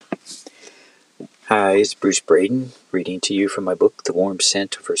Hi, it's Bruce Braden, reading to you from my book, The Warm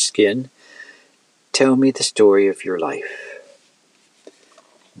Scent of Her Skin. Tell me the story of your life.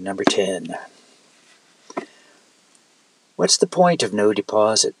 Number 10. What's the point of no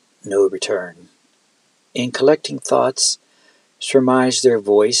deposit, no return? In collecting thoughts, surmise their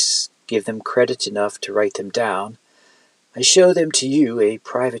voice, give them credit enough to write them down. I show them to you, a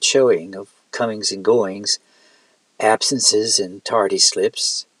private showing of comings and goings, absences and tardy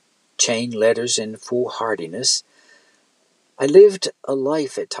slips, chain letters and foolhardiness. I lived a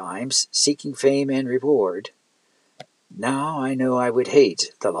life at times, seeking fame and reward. Now I know I would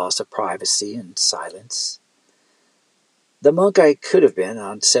hate the loss of privacy and silence. The monk I could have been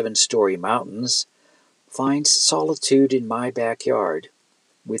on 7-story mountains finds solitude in my backyard,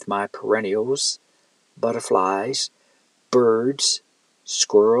 with my perennials, butterflies, birds,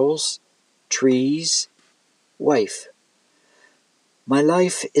 squirrels, trees, wife. My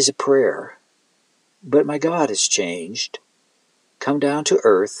life is a prayer, but my God has changed, come down to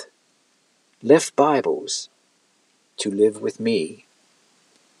earth, left Bibles to live with me.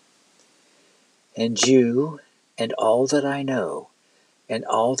 And you and all that I know and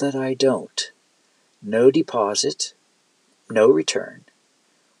all that I don't, no deposit, no return.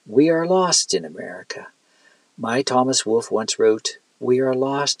 We are lost in America. My Thomas Wolfe once wrote, "We are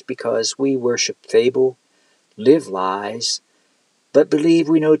lost because we worship fable, live lies, but believe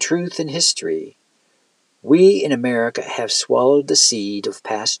we know truth and history. We in America have swallowed the seed of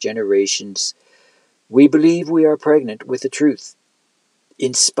past generations. We believe we are pregnant with the truth,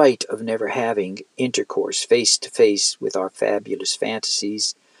 in spite of never having intercourse face to face with our fabulous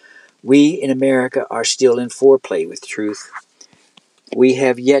fantasies. We in America are still in foreplay with truth. We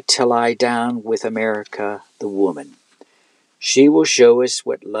have yet to lie down with America, the woman. She will show us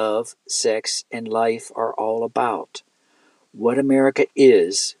what love, sex, and life are all about, what America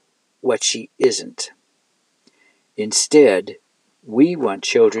is, what she isn't. Instead, we want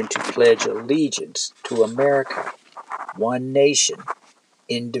children to pledge allegiance to America, one nation,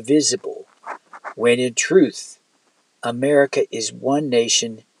 indivisible, when in truth, America is one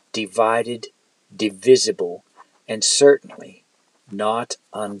nation, divided, divisible, and certainly not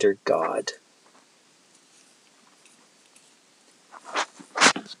under God."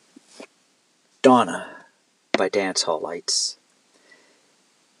 Donna by Dance Hall Lights.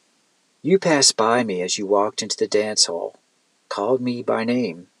 You passed by me as you walked into the dance hall, called me by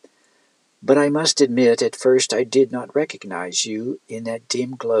name, but I must admit at first I did not recognize you in that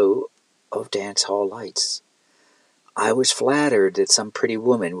dim glow of dance hall lights. I was flattered that some pretty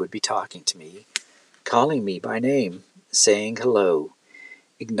woman would be talking to me, calling me by name, saying hello,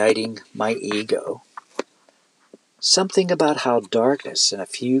 igniting my ego. Something about how darkness and a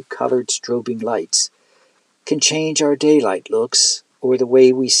few colored strobing lights can change our daylight looks or the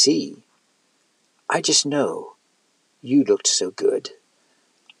way we see. I just know you looked so good.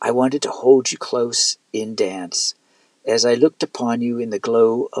 I wanted to hold you close in dance as I looked upon you in the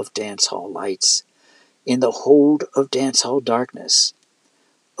glow of dance hall lights, in the hold of dance hall darkness.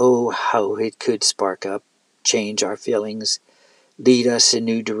 Oh, how it could spark up, change our feelings, lead us in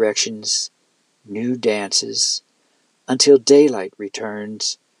new directions, new dances, until daylight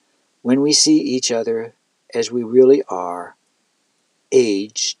returns, when we see each other as we really are,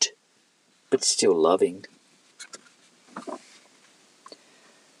 aged, but still loving.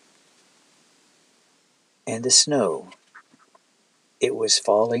 And the snow, it was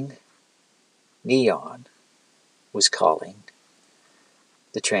falling, neon was calling,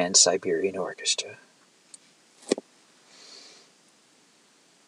 the Trans-Siberian Orchestra.